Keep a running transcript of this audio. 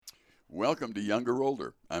Welcome to Young or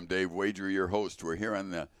Older. I'm Dave Wager, your host. We're here on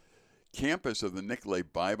the campus of the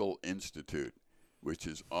Nicolet Bible Institute, which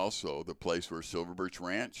is also the place where Silver Birch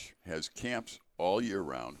Ranch has camps all year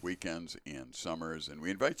round, weekends and summers. And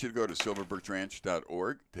we invite you to go to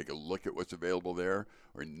silverbirchranch.org, take a look at what's available there,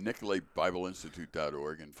 or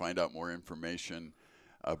nicoletbibleinstitute.org, and find out more information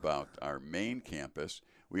about our main campus.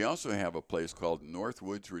 We also have a place called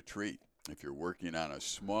Northwoods Retreat. If you're working on a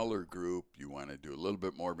smaller group, you want to do a little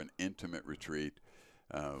bit more of an intimate retreat,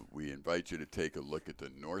 we invite you to take a look at the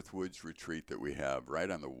Northwoods Retreat that we have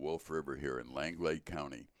right on the Wolf River here in Langley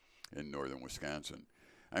County in northern Wisconsin.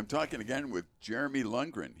 I'm talking again with Jeremy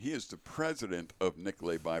Lundgren. He is the president of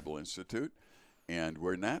Nicolet Bible Institute, and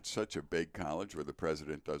we're not such a big college where the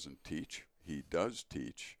president doesn't teach. He does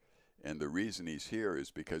teach, and the reason he's here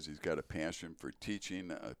is because he's got a passion for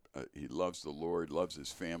teaching. He loves the Lord, loves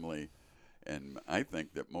his family. And I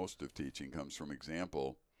think that most of teaching comes from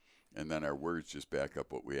example, and then our words just back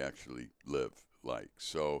up what we actually live like.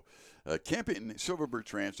 So camping Silver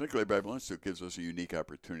Birch Ranch, Nicolet Bible Institute gives us a unique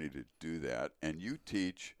opportunity to do that. And you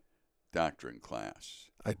teach doctrine class.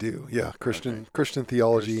 I do, yeah. Christian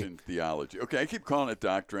theology. Christian theology. Okay, I keep calling it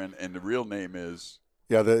doctrine, and the real name is...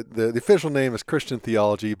 Yeah, the official name is Christian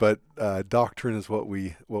theology, but doctrine is what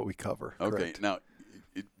we cover. Okay, correct. Now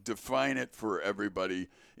define it for everybody.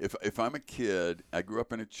 If I'm a kid, I grew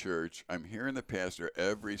up in a church, I'm hearing the pastor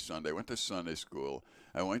every Sunday. I went to Sunday school.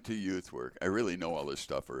 I went to youth work. I really know all this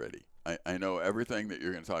stuff already. I know everything that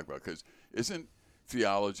you're going to talk about, because isn't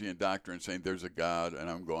theology and doctrine saying there's a God, and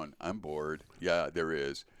I'm going, I'm bored. Yeah, there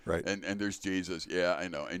is. Right. And there's Jesus. Yeah, I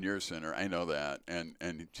know. And you're a sinner. I know that. And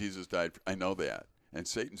Jesus died. I know that. And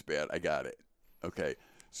Satan's bad. I got it. Okay.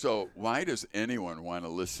 So why does anyone want to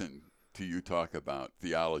listen to you talk about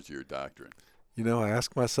theology or doctrine? You know, I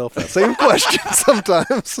ask myself that same question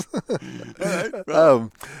sometimes. Right, well.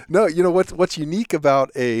 No, you know what's unique about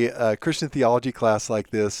a Christian theology class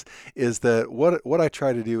like this is that what I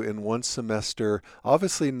try to do in one semester,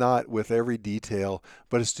 obviously not with every detail,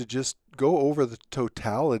 but is to just go over the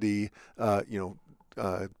totality,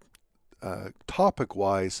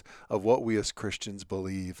 topic-wise of what we as Christians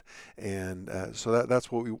believe, and so that's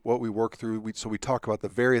what we work through. So we talk about the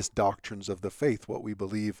various doctrines of the faith, what we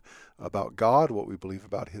believe about God, what we believe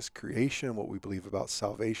about His creation, what we believe about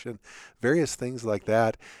salvation, various things like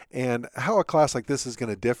that, and how a class like this is going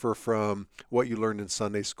to differ from what you learned in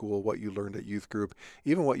Sunday school, what you learned at youth group,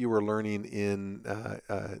 even what you were learning in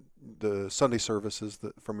the Sunday services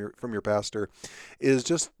from your pastor, is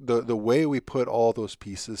just the way we put all those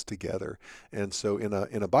pieces together. And so in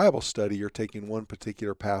a Bible study, you're taking one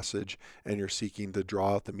particular passage and you're seeking to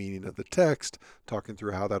draw out the meaning of the text, talking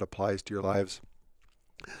through how that applies to your lives.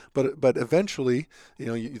 But eventually,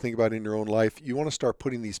 you think about it in your own life, you want to start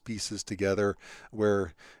putting these pieces together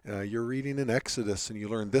where you're reading in Exodus and you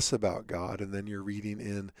learn this about God, and then you're reading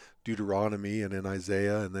in Deuteronomy and in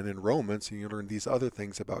Isaiah and then in Romans and you learn these other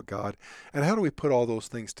things about God. And how do we put all those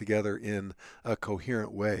things together in a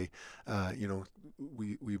coherent way?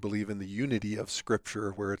 We believe in the unity of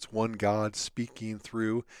Scripture, where it's one God speaking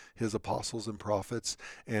through His apostles and prophets.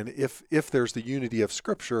 And if there's the unity of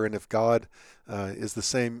Scripture, and if God is the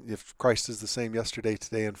same, if Christ is the same yesterday,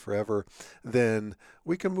 today, and forever, then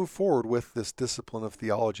we can move forward with this discipline of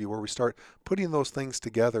theology, where we start putting those things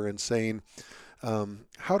together and saying,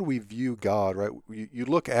 how do we view God, right? You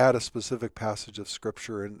look at a specific passage of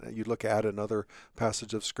Scripture and you look at another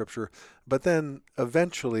passage of Scripture, but then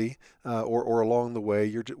eventually, or along the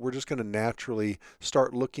way, we're just going to naturally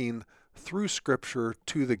start looking through Scripture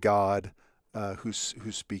to the God who's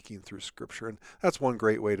speaking through Scripture. And that's one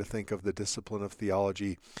great way to think of the discipline of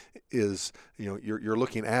theology is, you're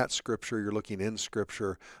looking at Scripture, you're looking in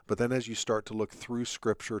Scripture, but then as you start to look through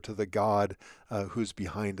Scripture to the God who's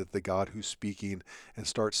behind it, the God who's speaking, and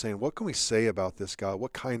start saying, what can we say about this God?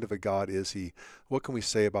 What kind of a God is He? What can we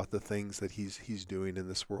say about the things that He's doing in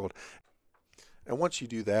this world? And once you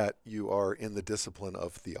do that, you are in the discipline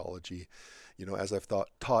of theology. As I've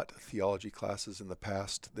taught theology classes in the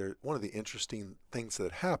past, one of the interesting things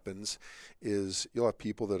that happens is you'll have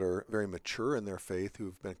people that are very mature in their faith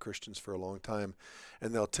who've been Christians for a long time,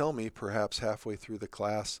 and they'll tell me perhaps halfway through the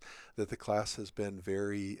class that the class has been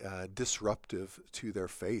very disruptive to their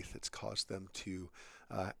faith. It's caused them to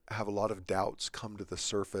have a lot of doubts come to the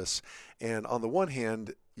surface. And on the one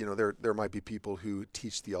hand, there might be people who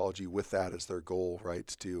teach theology with that as their goal,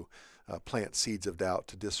 right? To plant seeds of doubt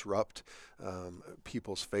to disrupt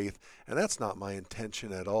people's faith, and that's not my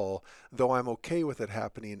intention at all. Though I'm okay with it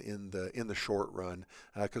happening in the short run,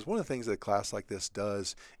 because one of the things that a class like this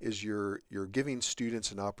does is you're giving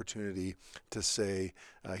students an opportunity to say,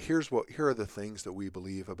 here are the things that we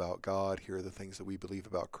believe about God. Here are the things that we believe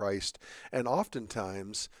about Christ, and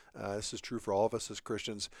oftentimes this is true for all of us as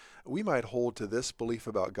Christians. We might hold to this belief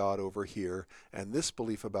about God over here and this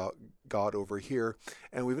belief about God over here,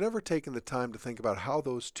 and we've never taken the time to think about how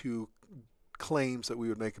those two claims that we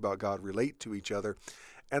would make about God relate to each other.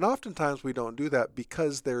 And oftentimes we don't do that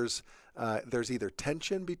because there's either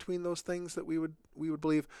tension between those things that we would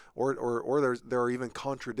believe, or there are even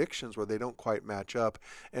contradictions where they don't quite match up.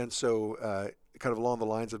 And so kind of along the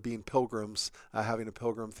lines of being pilgrims, having a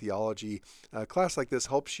pilgrim theology class like this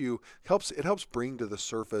helps bring to the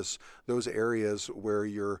surface those areas where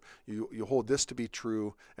you hold this to be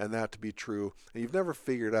true and that to be true, and you've never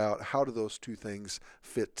figured out how do those two things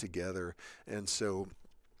fit together. And so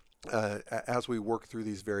as we work through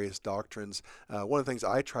these various doctrines, one of the things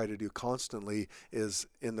I try to do constantly is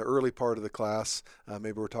in the early part of the class,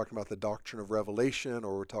 maybe we're talking about the doctrine of revelation,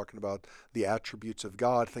 or we're talking about the attributes of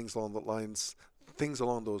God, things along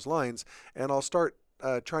those lines, and I'll start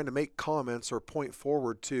trying to make comments or point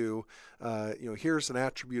forward to, here's an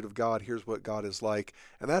attribute of God, here's what God is like,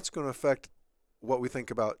 and that's going to affect what we think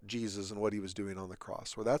about Jesus and what he was doing on the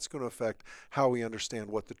cross, or that's going to affect how we understand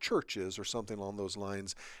what the church is, or something along those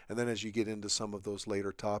lines. And then as you get into some of those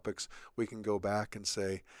later topics, we can go back and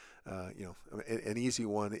say, an easy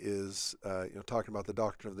one is, talking about the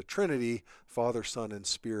doctrine of the Trinity, Father, Son, and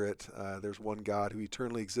Spirit. There's one God who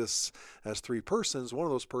eternally exists as three persons. One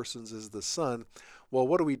of those persons is the Son. Well,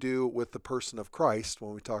 what do we do with the person of Christ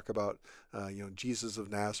when we talk about, Jesus of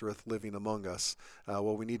Nazareth living among us?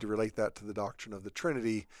 Well, we need to relate that to the doctrine of the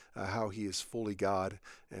Trinity, how he is fully God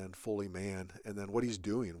and fully man, and then what he's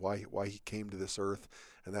doing, why he came to this earth.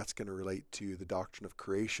 And that's going to relate to the doctrine of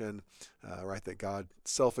creation, right? That God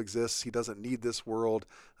self-exists. He doesn't need this world,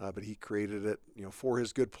 but he created it, for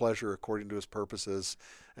his good pleasure according to his purposes.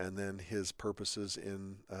 And then his purposes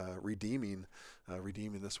in redeeming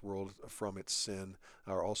this world from its sin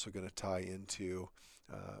are also going to tie into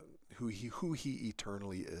who he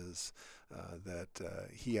eternally is. That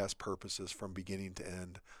he has purposes from beginning to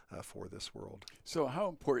end for this world. So how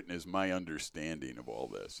important is my understanding of all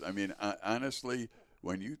this? I mean, honestly,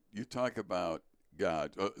 when you talk about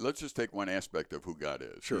God, let's just take one aspect of who God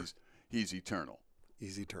is. Sure. He's eternal.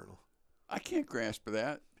 He's eternal. I can't grasp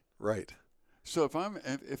that. Right. So if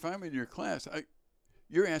I'm in your class,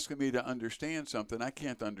 you're asking me to understand something I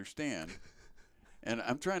can't understand, and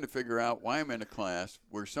I'm trying to figure out why I'm in a class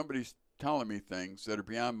where somebody's telling me things that are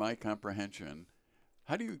beyond my comprehension.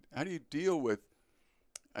 How do you deal with?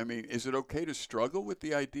 I mean, is it okay to struggle with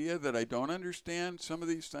the idea that I don't understand some of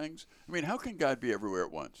these things? I mean, how can God be everywhere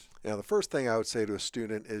at once? Now, the first thing I would say to a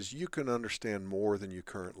student is you can understand more than you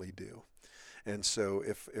currently do. And so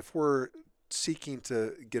if we're seeking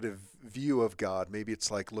to get a view of God, maybe it's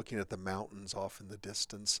like looking at the mountains off in the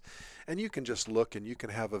distance, and you can just look and you can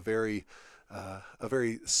have a very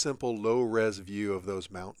simple low-res view of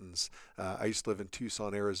those mountains. I used to live in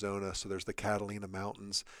Tucson, Arizona, so there's the Catalina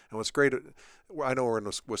Mountains. And what's great, I know we're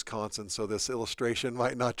in Wisconsin, so this illustration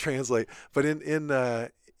might not translate, but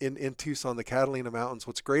in Tucson, the Catalina Mountains,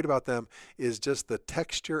 what's great about them is just the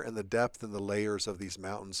texture and the depth and the layers of these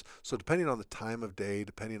mountains. So depending on the time of day,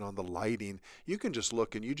 depending on the lighting, you can just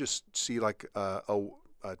look and you just see like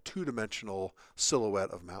a two-dimensional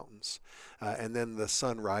silhouette of mountains. And then the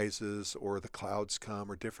sun rises or the clouds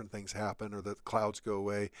come or different things happen or the clouds go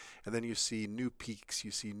away. And then you see new peaks, you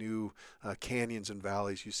see new canyons and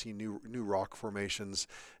valleys, you see new rock formations.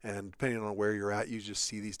 And depending on where you're at, you just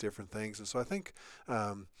see these different things. And so I think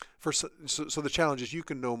so the challenge is you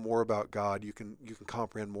can know more about God, you can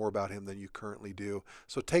comprehend more about him than you currently do.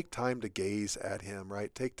 So take time to gaze at him,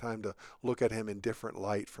 right? Take time to look at him in different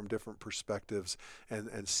light from different perspectives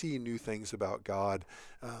and see new things about God.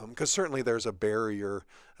 Because certainly there's a barrier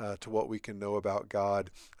to what we can know about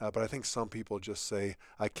God. But I think some people just say,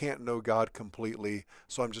 I can't know God completely,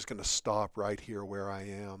 so I'm just going to stop right here where I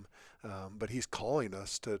am. But he's calling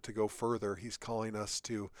us to go further. He's calling us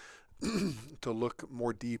to to look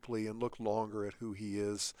more deeply and look longer at who he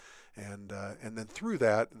is. And then through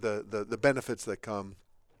that, the benefits that come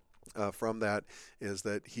from that is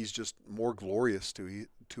that he's just more glorious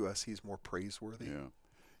to us. He's more praiseworthy.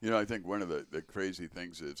 Yeah. I think one of the crazy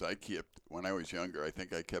things is when I was younger, I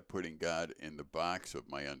think I kept putting God in the box of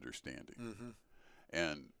my understanding. Mm-hmm.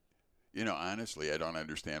 And, honestly, I don't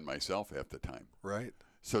understand myself half the time. Right.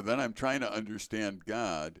 So then I'm trying to understand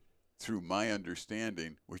God through my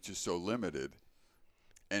understanding, which is so limited.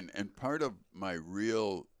 And part of my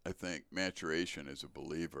real, I think, maturation as a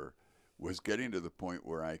believer was getting to the point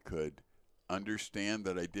where I could understand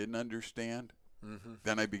that I didn't understand. Mm-hmm.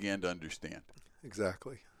 Then I began to understand.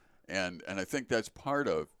 Exactly. And I think that's part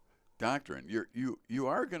of doctrine. You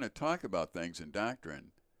are going to talk about things in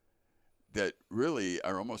doctrine that really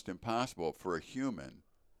are almost impossible for a human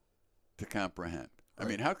to comprehend. Right. I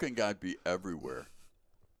mean, how can God be everywhere?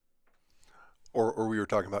 Or we were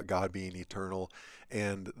talking about God being eternal,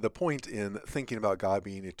 and the point in thinking about God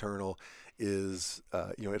being eternal is,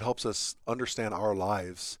 it helps us understand our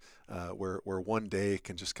lives, where one day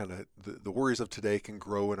can just kind of the worries of today can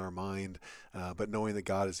grow in our mind, but knowing that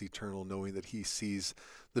God is eternal, knowing that He sees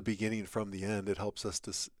the beginning from the end, it helps us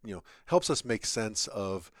to helps us make sense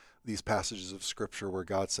of these passages of Scripture where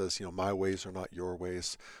God says, my ways are not your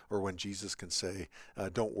ways, or when Jesus can say,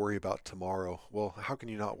 don't worry about tomorrow. Well, how can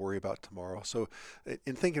you not worry about tomorrow? So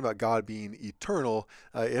in thinking about God being eternal,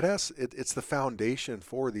 it's the foundation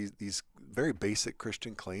for these very basic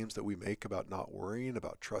Christian claims that we make about not worrying,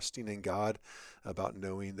 about trusting in God, about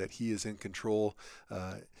knowing that He is in control,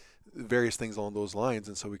 various things along those lines.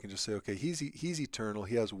 And so we can just say, okay, He's eternal.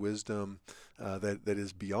 He has wisdom that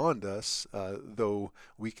is beyond us, though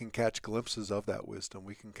we can catch glimpses of that wisdom.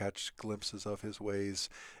 We can catch glimpses of His ways.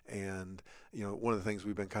 And, one of the things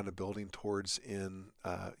we've been kind of building towards in,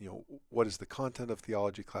 what is the content of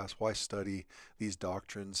theology class? Why study these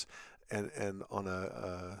doctrines? And on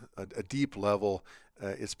a deep level,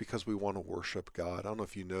 it's because we want to worship God. I don't know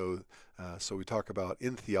if you know, so we talk about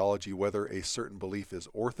in theology whether a certain belief is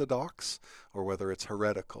orthodox or whether it's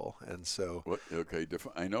heretical. And so, Okay,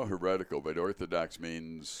 I know heretical, but orthodox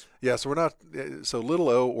means, yeah, so we're not, so little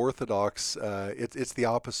o, orthodox, it's the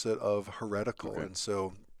opposite of heretical. okay. And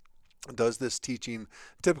so does this teaching,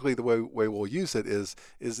 typically the way we'll use it is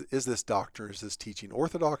this doctrine, is this teaching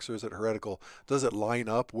orthodox or is it heretical? Does it line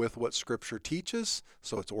up with what Scripture teaches,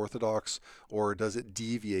 so it's orthodox, or does it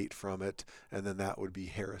deviate from it, and then that would be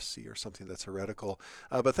heresy or something that's heretical?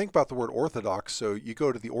 But think about the word orthodox. So you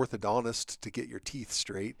go to the orthodontist to get your teeth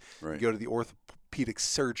straight. Right. You go to the orthopedic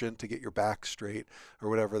surgeon to get your back straight, or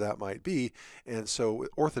whatever that might be. And so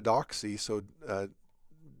orthodoxy,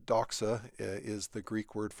 doxa is the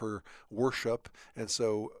Greek word for worship, and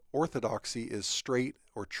so orthodoxy is straight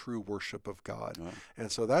or true worship of God. Oh.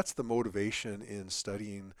 And so that's the motivation in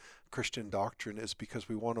studying Christian doctrine, is because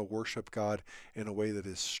we want to worship God in a way that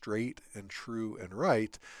is straight and true and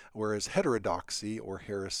right, whereas heterodoxy or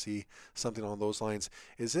heresy, something along those lines,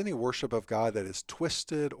 is any worship of God that is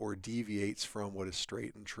twisted or deviates from what is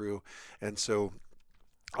straight and true. And so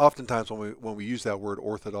oftentimes when we use that word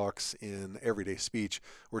orthodox in everyday speech,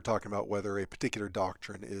 we're talking about whether a particular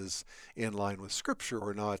doctrine is in line with Scripture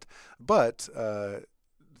or not. But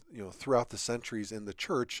throughout the centuries in the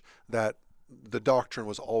church, that the doctrine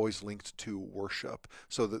was always linked to worship.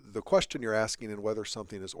 So the question you're asking in whether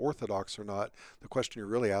something is orthodox or not, the question you're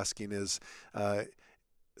really asking is,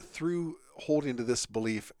 through holding to this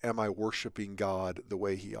belief, am I worshiping God the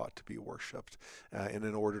way He ought to be worshiped? And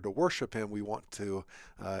in order to worship Him, we want to,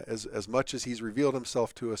 as much as He's revealed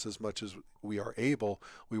Himself to us, as much as we are able,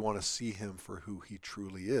 we want to see Him for who He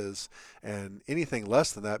truly is. And anything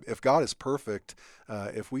less than that, if God is perfect,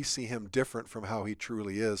 if we see Him different from how He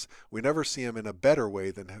truly is, we never see Him in a better way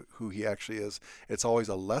than who He actually is. It's always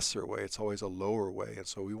a lesser way. It's always a lower way. And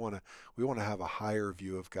so we want to have a higher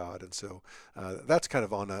view of God. And so that's kind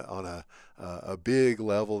of on a big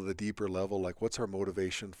level, the deeper level, like what's our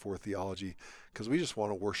motivation for theology? Because we just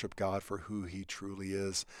want to worship God for who He truly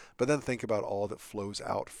is. But then think about all that flows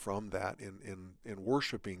out from that in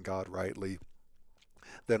worshiping God rightly.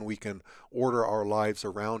 Then we can order our lives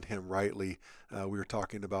around Him rightly. We were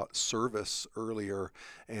talking about service earlier,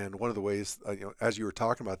 and one of the ways, as you were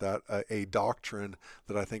talking about that, a doctrine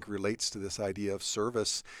that I think relates to this idea of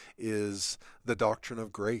service is the doctrine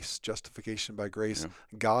of grace, justification by grace.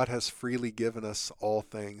 Yeah. God has freely given us all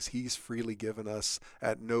things. He's freely given us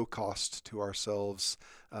at no cost to ourselves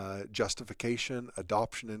justification,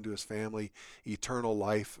 adoption into His family, eternal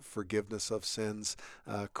life, forgiveness of sins.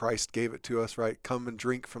 Christ gave it to us, right? Come and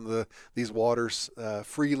drink from these waters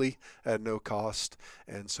freely at no cost.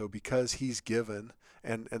 And so because He's given,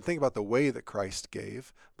 and think about the way that Christ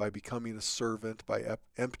gave, by becoming a servant, by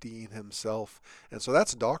emptying Himself. And so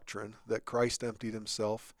that's doctrine, that Christ emptied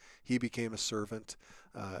Himself. He became a servant.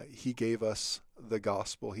 He gave us the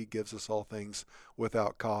gospel. He gives us all things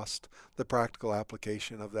without cost. The practical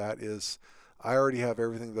application of that is, I already have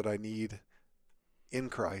everything that I need in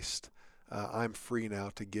Christ. I'm free now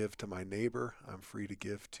to give to my neighbor. I'm free to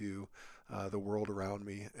give to the world around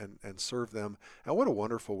me and serve them. And what a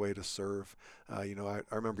wonderful way to serve. I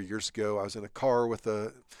remember years ago I was in a car with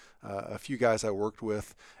a few guys I worked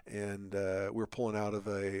with, and we were pulling out of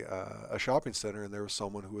a shopping center, and there was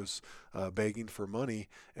someone who was begging for money.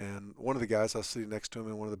 And one of the guys, I was sitting next to him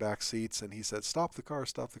in one of the back seats, and he said, "Stop the car,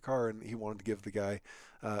 stop the car." And he wanted to give the guy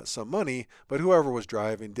some money, but whoever was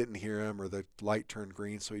driving didn't hear him, or the light turned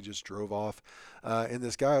green, so he just drove off. And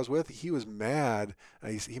this guy I was with, he was mad.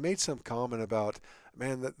 He made some comment about,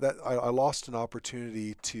 man, that I lost an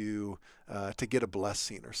opportunity to get a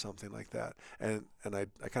blessing or something like that. And I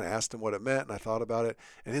kind of asked him what it meant, and I thought about it.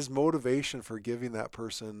 And his motivation for giving that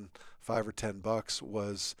person $5 or $10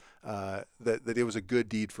 was that it was a good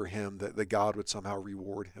deed for him, that God would somehow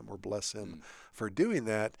reward him or bless him for doing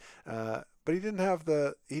that. But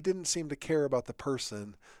he didn't seem to care about the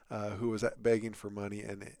person who was begging for money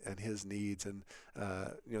and his needs. And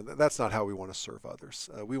that's not how we want to serve others.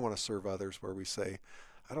 We want to serve others where we say,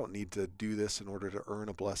 I don't need to do this in order to earn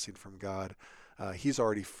a blessing from God. He's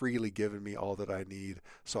already freely given me all that I need,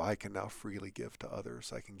 so I can now freely give to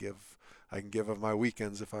others. I can give of my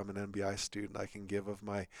weekends if I'm an MBI student. I can give of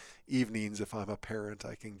my evenings if I'm a parent.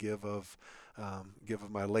 I can give of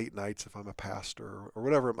my late nights if I'm a pastor, or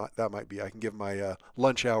whatever that might be. I can give my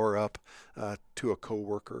lunch hour up to a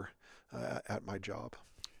coworker at my job.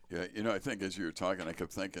 Yeah, I think as you were talking, I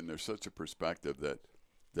kept thinking there's such a perspective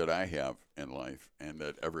that I have in life and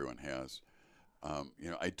that everyone has.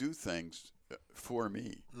 I do things for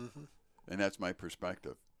me, and that's my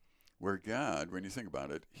perspective. Where God, when you think about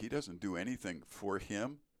it, he doesn't do anything for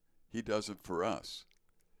him. He does it for us.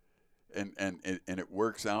 And it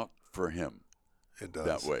works out for him. It does.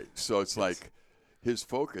 That way. So it's like his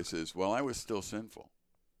focus is, well, I was still sinful.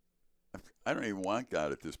 I don't even want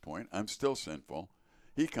God at this point. I'm still sinful.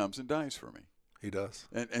 He comes and dies for me. He does.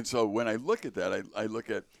 And so when I look at that, I look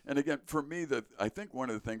at, and again, for me, I think one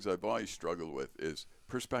of the things I've always struggled with is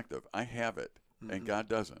perspective. I have it, and God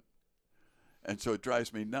doesn't. And so it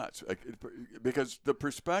drives me nuts because the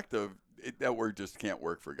perspective, that word just can't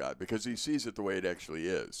work for God because he sees it the way it actually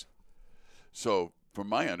is. So from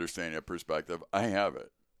my understanding of perspective, I have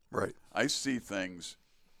it. Right. I see things.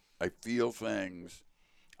 I feel things.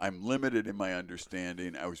 I'm limited in my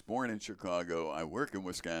understanding. I was born in Chicago. I work in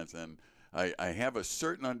Wisconsin. I have a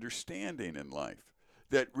certain understanding in life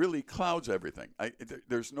that really clouds everything.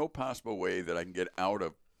 There's no possible way that I can get out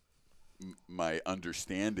of my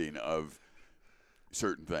understanding of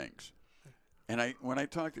certain things. And when I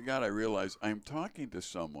talk to God, I realize I'm talking to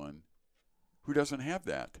someone who doesn't have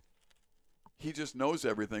that. He just knows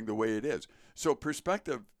everything the way it is. So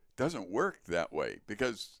perspective doesn't work that way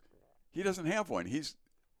because he doesn't have one.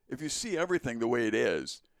 If you see everything the way it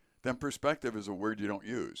is, then perspective is a word you don't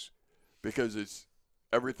use because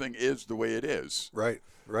everything is the way it is. Right.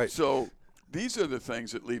 So these are the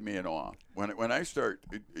things that leave me in awe. When I start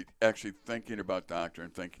actually thinking about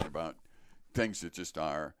doctrine, thinking about things that just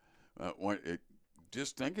are,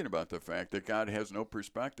 just thinking about the fact that God has no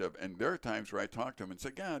perspective. And there are times where I talk to him and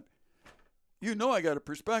say, God, I got a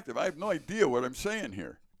perspective. I have no idea what I'm saying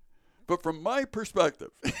here. But from my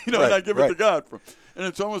perspective, and I give it to God. And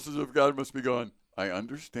it's almost as if God must be going, I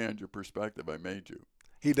understand your perspective. I made you.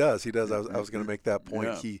 He does. I was going to make that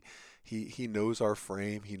point. Yeah. He knows our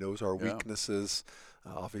frame. He knows our weaknesses.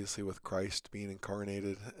 Obviously, with Christ being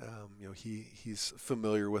incarnated, he's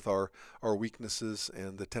familiar with our weaknesses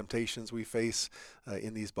and the temptations we face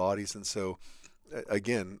in these bodies. And so,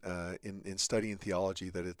 again, in studying theology,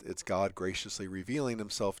 that it's God graciously revealing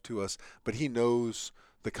himself to us, but he knows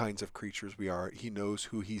the kinds of creatures we are. He knows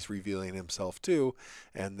who he's revealing himself to,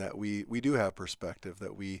 and that we do have perspective,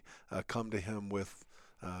 that we come to him with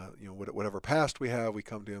whatever past we have. We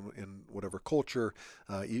come to him in whatever culture,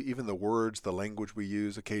 even the words, the language we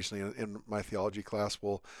use. Occasionally in my theology class,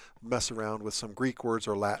 we'll mess around with some Greek words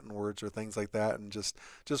or Latin words or things like that, and just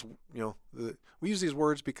we use these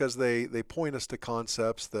words because they point us to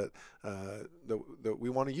concepts that we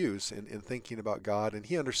want to use in thinking about God, and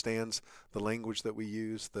he understands the language that we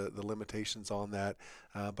use, the limitations on that,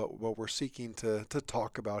 but we're seeking to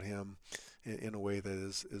talk about him in a way that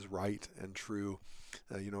is right and true.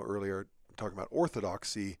 Earlier talking about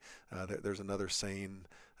orthodoxy, there's another saying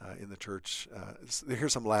in the church.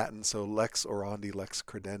 Here's some Latin. So lex orandi, lex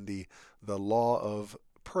credendi. The law of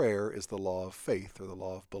prayer is the law of faith, or the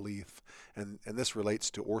law of belief. And this relates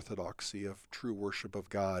to orthodoxy, of true worship of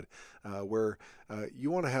God, where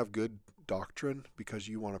you want to have good doctrine because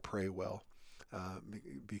you want to pray well,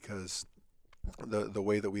 because the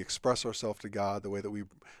way that we express ourselves to God, the way that we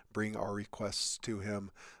bring our requests to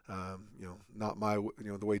Him. Not my,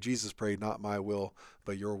 the way Jesus prayed, not my will,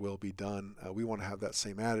 but your will be done. We want to have that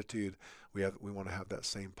same attitude. We want to have that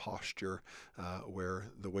same posture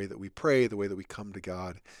where the way that we pray, the way that we come to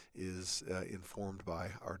God is informed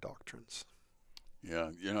by our doctrines.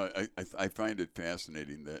 Yeah, I find it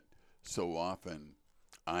fascinating that so often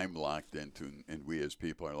I'm locked into, and we as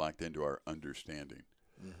people are locked into our understanding.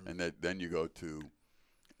 Mm-hmm. And that then you go to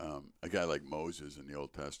a guy like Moses in the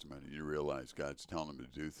Old Testament, and you realize God's telling him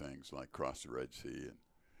to do things like cross the Red Sea. And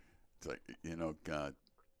it's like, God,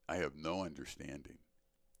 I have no understanding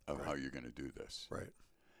of how you're going to do this. Right.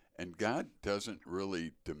 And God doesn't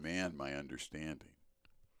really demand my understanding.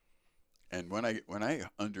 And when I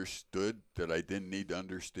understood that I didn't need to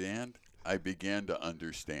understand, I began to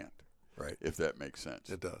understand. Right. If that makes sense.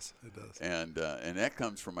 It does. It does. And that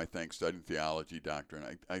comes from, I think, studying theology, doctrine.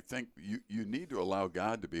 I think you need to allow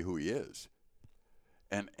God to be who He is.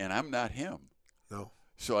 And I'm not Him. No.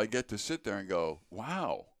 So I get to sit there and go,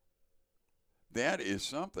 wow, that is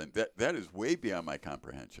something. That is way beyond my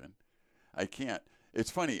comprehension. I can't.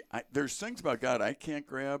 It's funny. There's things about God I can't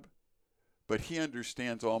grab, but He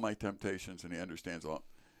understands all my temptations, and He understands all.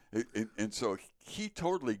 And so He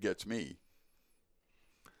totally gets me.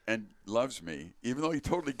 And loves me, even though He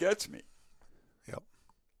totally gets me. Yep.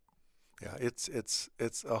 Yeah, it's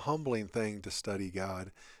a humbling thing to study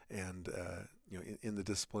God, and in the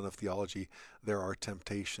discipline of theology, there are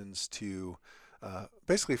temptations to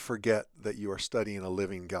basically forget that you are studying a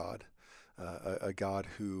living God, a God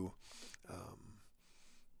who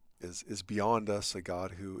is beyond us, a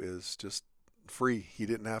God who is just free. He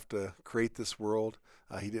didn't have to create this world.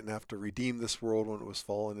 He didn't have to redeem this world when it was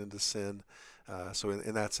fallen into sin. So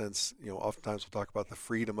in that sense, oftentimes we'll talk about the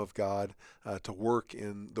freedom of God to work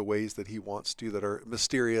in the ways that He wants to, that are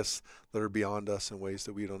mysterious, that are beyond us in ways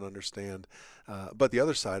that we don't understand. But the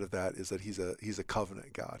other side of that is that He's a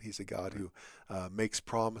covenant God. He's a God who makes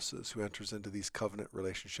promises, who enters into these covenant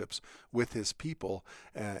relationships with His people,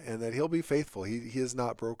 and that He'll be faithful. He has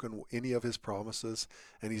not broken any of His promises,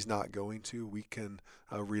 and He's not going to. We can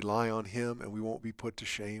rely on Him, and we won't be put to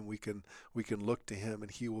shame. We can look to Him,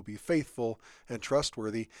 and He will be faithful and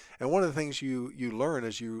trustworthy. And one of the things you learn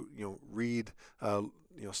as you read,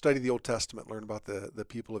 study the Old Testament, learn about the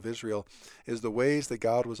people of Israel, is the ways that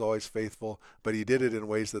God was always faithful, but He did it in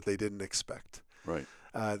ways that they didn't expect. Right.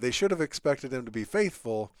 They should have expected Him to be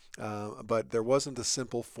faithful, but there wasn't a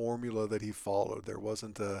simple formula that He followed. There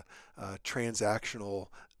wasn't a transactional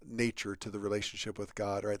nature to the relationship with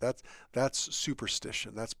God. Right? That's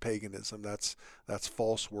superstition. That's paganism. That's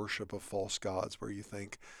false worship of false gods, where you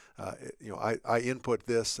think, I input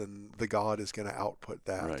this and the God is going to output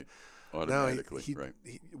that. Right. Automatically. Now,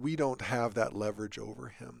 we don't have that leverage over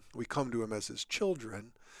Him. We come to Him as His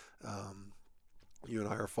children. You and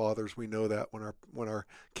I are fathers. We know that when our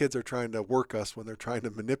kids are trying to work us, when they're trying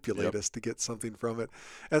to manipulate us to get something from it,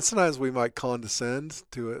 and sometimes we might condescend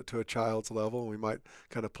to a child's level, and we might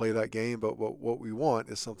kind of play that game. But what we want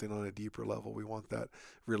is something on a deeper level. We want that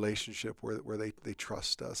relationship where they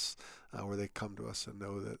trust us, where they come to us and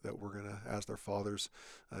know that we're gonna, as their fathers,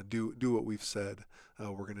 do what we've said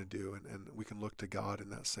we're gonna do, and we can look to God in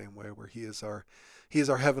that same way, where He is our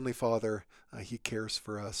Heavenly Father. He cares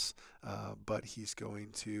for us, but He's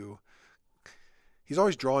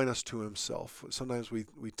always drawing us to Himself. Sometimes we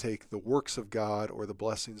take the works of God or the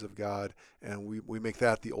blessings of God, and we make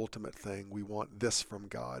that the ultimate thing. We want this from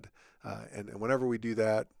God, and whenever we do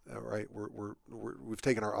that, right, we've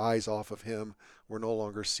taken our eyes off of Him. We're no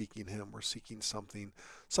longer seeking Him. We're seeking something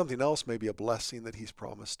else, maybe a blessing that He's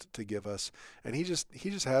promised to give us. And He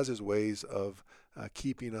just has His ways of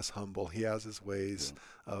keeping us humble. He has His ways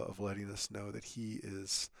of letting us know that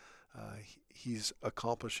He's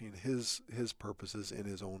accomplishing His purposes in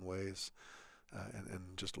His own ways,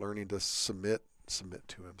 and just learning to submit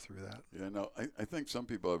to Him through that. Yeah, no, I think some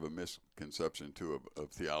people have a misconception too of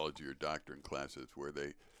theology or doctrine classes where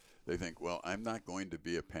they think, well, I'm not going to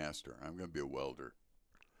be a pastor. I'm going to be a welder.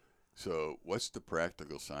 So what's the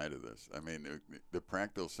practical side of this? I mean, the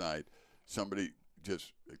practical side, somebody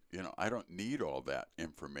just, I don't need all that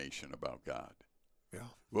information about God. Yeah.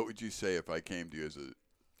 What would you say if I came to you as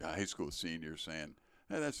a high school senior saying,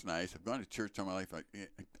 hey, that's nice. I've gone to church all my life.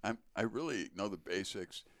 I really know the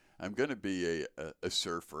basics. I'm going to be a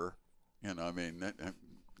surfer. I'm going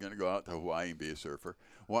to go out to Hawaii and be a surfer.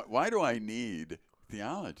 Why do I need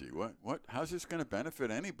theology? How's this going to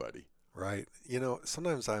benefit anybody? Right.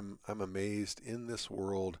 Sometimes I'm amazed in this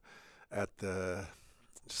world at the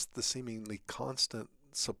seemingly constant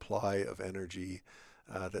supply of energy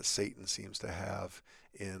that Satan seems to have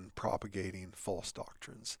in propagating false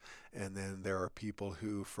doctrines. And then there are people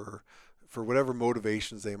who, for whatever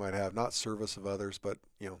motivations they might have, not service of others, but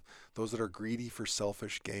those that are greedy for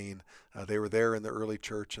selfish gain. They were there in the early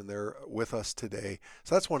church, and they're with us today.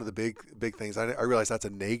 So that's one of the big things. I realize that's a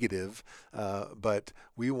negative, but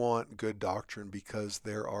we want good doctrine because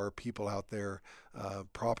there are people out there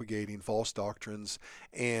propagating false doctrines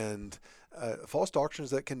and false doctrines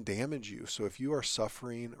that can damage you. So if you are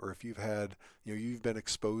suffering, or if you've been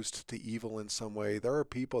exposed to evil in some way, there are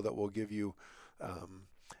people that will give you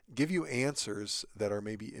answers that are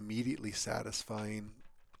maybe immediately satisfying,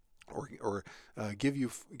 or give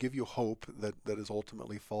you hope that is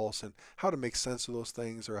ultimately false, and how to make sense of those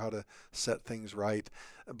things, or how to set things right.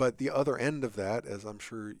 But the other end of that, as I'm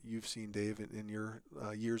sure you've seen, Dave, in your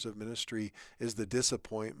years of ministry, is the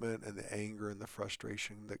disappointment and the anger and the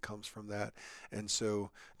frustration that comes from that. And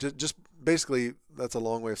so just basically, that's a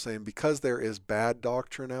long way of saying, because there is bad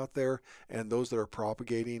doctrine out there, and those that are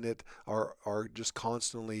propagating it are just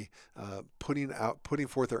constantly putting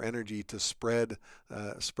forth their energy to spread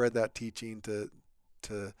that teaching, to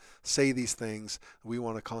say these things. We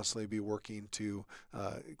want to constantly be working to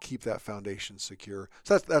keep that foundation secure.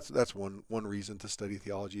 So that's one reason to study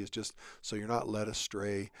theology, is just so you're not led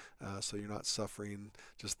astray, so you're not suffering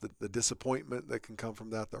just the disappointment that can come from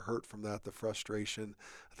that, the hurt from that, the frustration,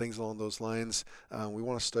 things along those lines. We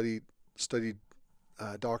want to study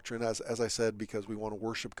doctrine, as I said, because we want to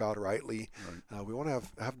worship God rightly. Right. We want to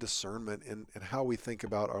have discernment in how we think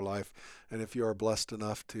about our life. And if you are blessed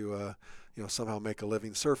enough to somehow make a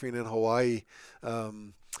living surfing in Hawaii,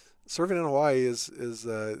 surfing in Hawaii is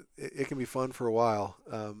it can be fun for a while,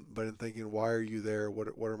 but in thinking, why are you there? What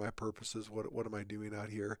are my purposes? What am I doing out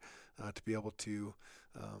here? To be able to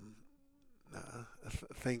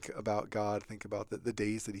think about God, think about the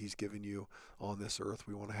days that He's given you on this earth.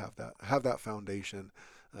 We want to have that foundation.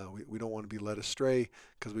 We don't want to be led astray,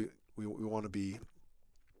 because we want to be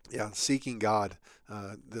seeking God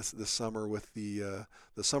this summer with the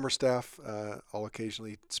summer staff. I'll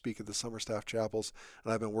occasionally speak at the summer staff chapels,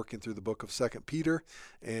 and I've been working through the book of 2 Peter,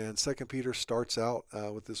 and 2 Peter starts out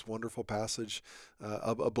with this wonderful passage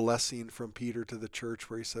of a blessing from Peter to the church,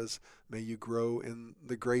 where he says, "May you grow in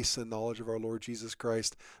the grace and knowledge of our Lord Jesus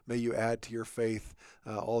Christ. May you add to your faith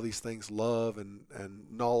all these things, love and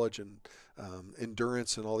knowledge and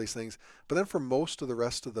endurance and all these things." But then for most of the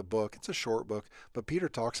rest of the book, it's a short book, but Peter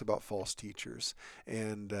talks about false teachers,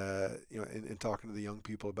 and in talking to the young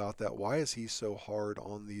people about that. Why is he so hard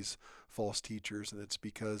on these false teachers? And it's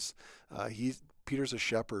because Peter's a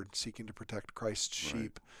shepherd seeking to protect Christ's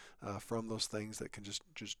sheep from those things that can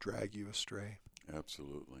just drag you astray.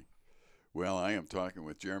 Absolutely. Well, I am talking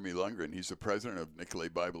with Jeremy Lundgren. He's the president of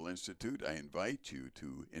Nicolet Bible Institute. I invite you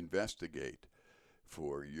to investigate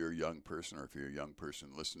for your young person, or if you're a young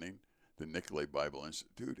person listening, the Nicolet Bible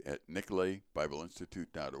Institute at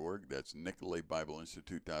nicoletbibleinstitute.org. That's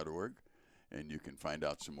nicoletbibleinstitute.org, and you can find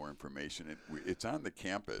out some more information. It's on the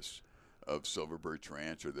campus of Silver Birch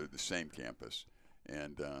Ranch, or they're the same campus.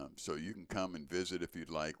 And so you can come and visit if you'd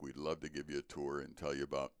like. We'd love to give you a tour and tell you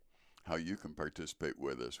about how you can participate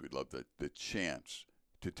with us. We'd love the chance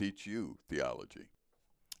to teach you theology.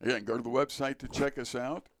 Again, go to the website to check us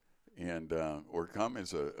out, and or come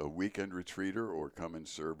as a weekend retreater, or come and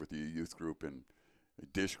serve with your youth group in a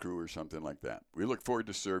dish crew or something like that. We look forward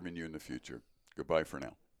to serving you in the future. Goodbye for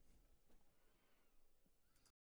now.